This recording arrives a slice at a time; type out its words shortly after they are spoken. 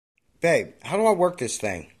Babe, how do I work this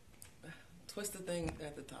thing? Twist the thing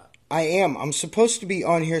at the top. I am. I'm supposed to be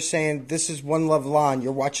on here saying this is One Love Lawn.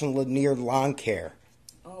 You're watching Lanier Lawn Care.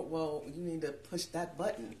 Oh, well, you need to push that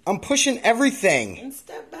button. I'm pushing everything. And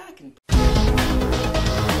step back and...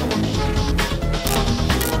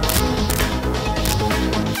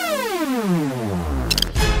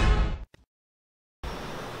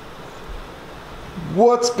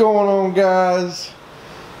 What's going on, guys?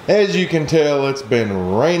 As you can tell, it's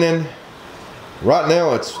been raining. Right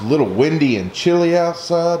now it's a little windy and chilly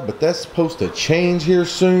outside, but that's supposed to change here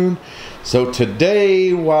soon. So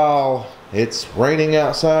today, while it's raining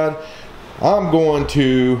outside, I'm going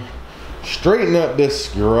to straighten up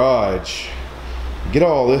this garage, get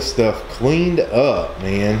all this stuff cleaned up,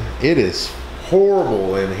 man. It is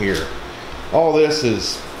horrible in here. All this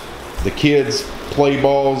is the kids' play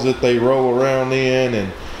balls that they roll around in,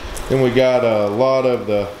 and then we got a lot of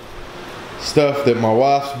the stuff that my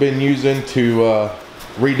wife's been using to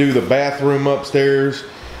redo the bathroom upstairs.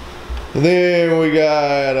 And then we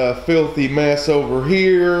got a filthy mess over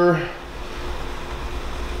here.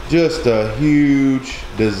 Just a huge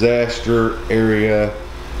disaster area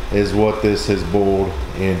is what this has boiled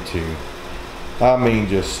into. I mean,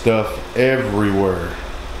 just stuff everywhere.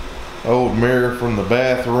 Old mirror from the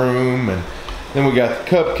bathroom, and then we got the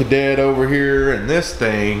Cub Cadet over here, and this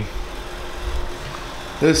thing,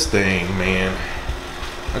 man,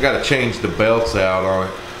 I gotta change the belts out on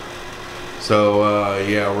it. So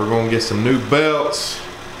yeah, we're gonna get some new belts,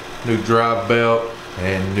 new drive belt,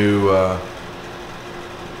 and new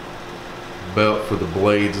belt for the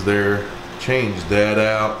blades there. Change that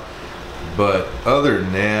out. But other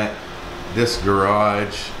than that, this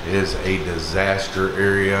garage is a disaster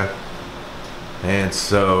area. And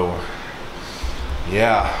so,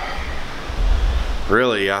 yeah,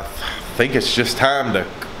 really, I think it's just time to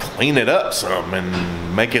clean it up some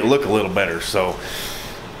and make it look a little better. So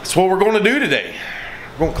that's what we're going to do today.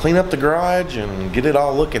 We're going to clean up the garage and get it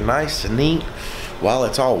all looking nice and neat while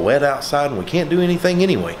it's all wet outside and we can't do anything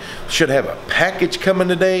anyway. Should have a package coming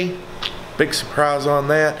today. Big surprise on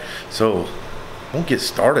that. So we'll get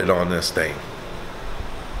started on this thing.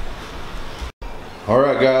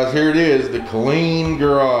 Alright guys, here it is, the clean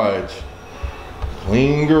garage.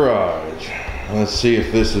 Clean garage. Let's see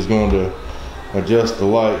if this is going to adjust the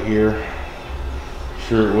light here.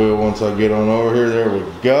 Sure it will once I get on over here. There we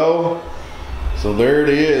go. So there it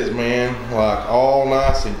is, man. Like all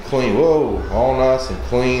nice and clean. Whoa, all nice and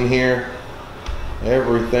clean here.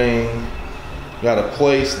 Everything. Got a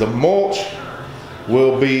place. The mulch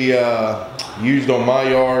will be used on my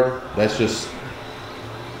yard. That's just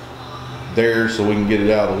there so we can get it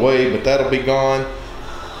out of the way, but that'll be gone.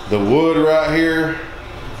 The wood right here,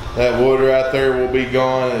 that wood right there will be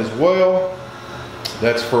gone as well.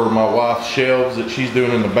 That's for my wife's shelves that she's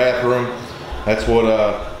doing in the bathroom. That's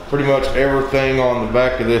what pretty much everything on the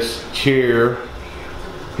back of this chair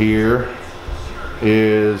here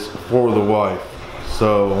is for the wife.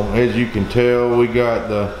 So as you can tell, we got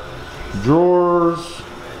the drawers.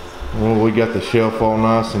 Well, we got the shelf all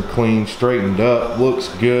nice and clean, straightened up. Looks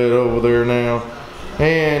good over there now.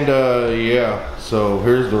 And yeah, so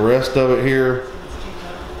here's the rest of it here.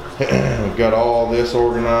 We've got all this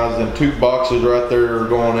organized, and 2 boxes right there are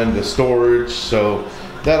going into storage. So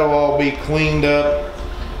that'll all be cleaned up.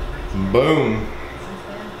 Boom.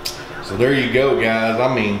 So there you go, guys.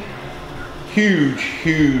 I mean,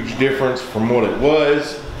 huge difference from what it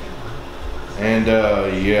was. And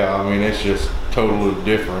yeah, I mean, it's just totally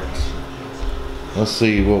different. Let's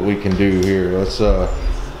see what we can do here. Let's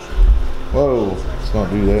whoa, let's not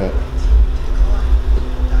do that.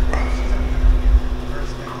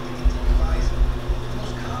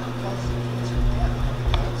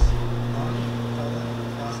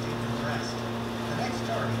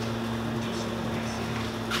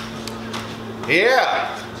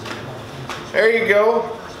 Yeah, there you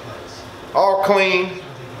go, all clean.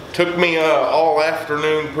 Took me all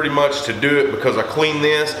afternoon pretty much to do it because I cleaned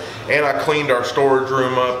this and I cleaned our storage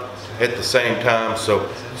room up at the same time. So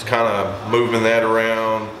it's kind of moving that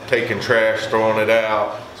around, taking trash, throwing it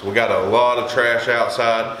out. So we got a lot of trash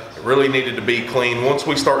outside. It really needed to be clean. Once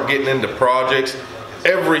we start getting into projects,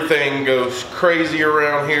 everything goes crazy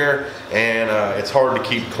around here, and it's hard to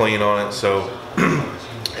keep clean on it. So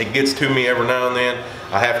it gets to me every now and then.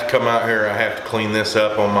 I have to come out here, I have to clean this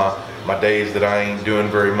up on my days that I ain't doing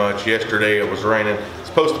very much. Yesterday it was raining. It's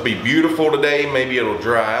supposed to be beautiful today. Maybe it'll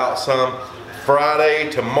dry out some. Friday,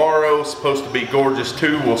 tomorrow, supposed to be gorgeous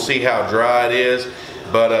too. We'll see how dry it is.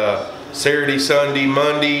 But Saturday, Sunday,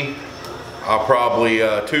 Monday, I'll probably,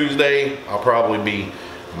 Tuesday, I'll probably be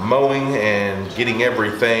mowing and getting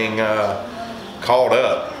everything caught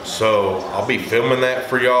up. So I'll be filming that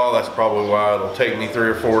for y'all. That's probably why it'll take me 3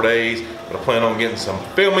 or 4 days, but I plan on getting some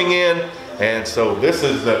filming in. And so this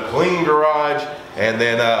is the clean garage, and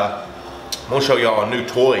then I'm gonna show y'all a new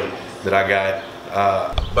toy that I got.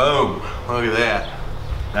 Boom, look at that.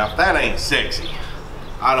 Now if that ain't sexy,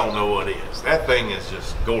 I don't know what is. That thing is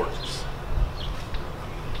just gorgeous.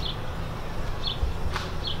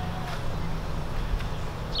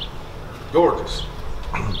 Gorgeous.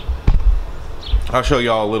 I'll show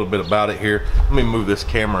y'all a little bit about it here. Let me move this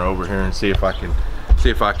camera over here and see if I can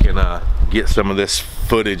get some of this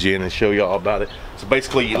footage in and show y'all about it. So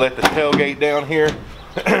basically you let the tailgate down here.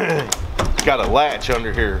 It's got a latch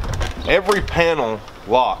under here. Every panel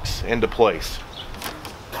locks into place.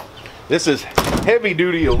 This is heavy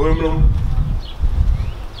duty aluminum.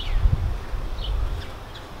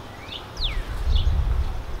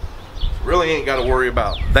 Really ain't got to worry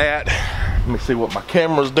about that. Let me see what my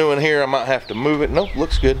camera's doing here. I might have to move it. Nope,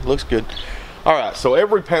 looks good, looks good. All right, so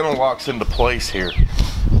every panel locks into place here.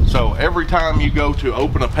 So every time you go to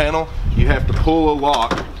open a panel, you have to pull a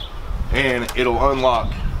lock and it'll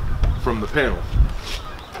unlock from the panel.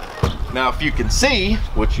 Now if you can see,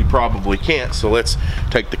 which you probably can't, so let's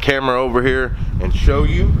take the camera over here and show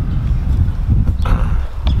you.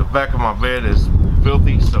 The back of my bed is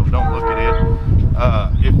filthy, so don't look at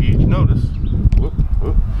it. If you notice,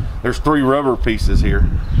 there's 3 rubber pieces here.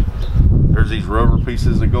 There's these rubber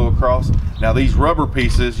pieces that go across. Now these rubber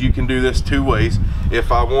pieces, you can do this 2 ways.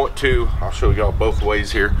 If I want to, I'll show y'all both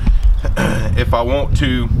ways here. If I want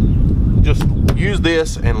to just use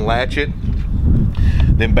this and latch it,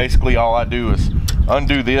 then basically all I do is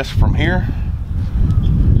undo this from here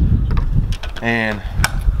and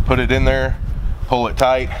put it in there, pull it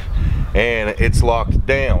tight, and it's locked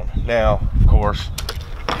down. Now, of course,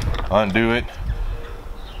 undo it,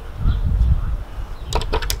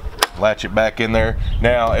 latch it back in there.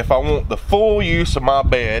 Now, if I want the full use of my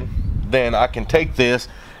bed, then I can take this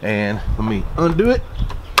and let me undo it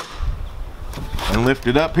and lift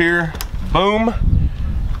it up here. Boom.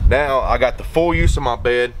 Now I got the full use of my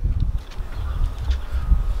bed.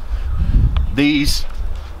 These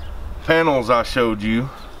panels I showed you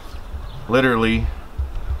literally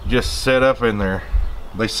just set up in there.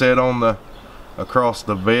 They set on the across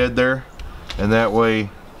the bed there, and that way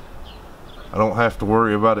I don't have to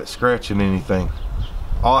worry about it scratching anything.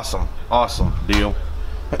 Awesome, awesome deal.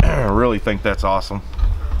 I really think that's awesome.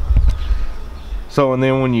 So, and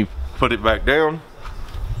then when you put it back down,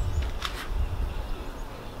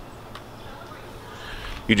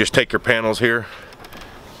 you just take your panels here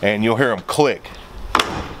and you'll hear them click.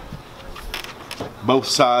 Both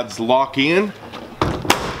sides lock in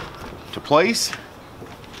to place.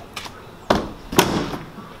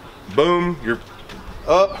 Boom, you're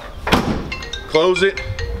up, close it,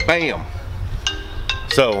 bam.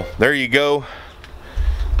 So there you go,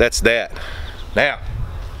 that's that. Now,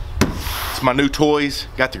 it's my new toys,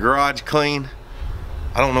 got the garage clean.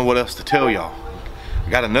 I don't know what else to tell y'all. I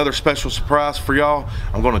got another special surprise for y'all.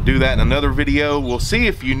 I'm gonna do that in another video. We'll see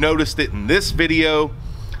if you noticed it in this video.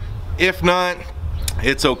 If not,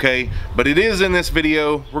 it's okay, but it is in this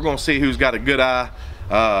video. We're gonna see who's got a good eye.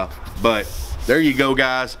 But there you go,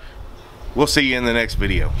 guys. We'll see you in the next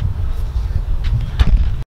video.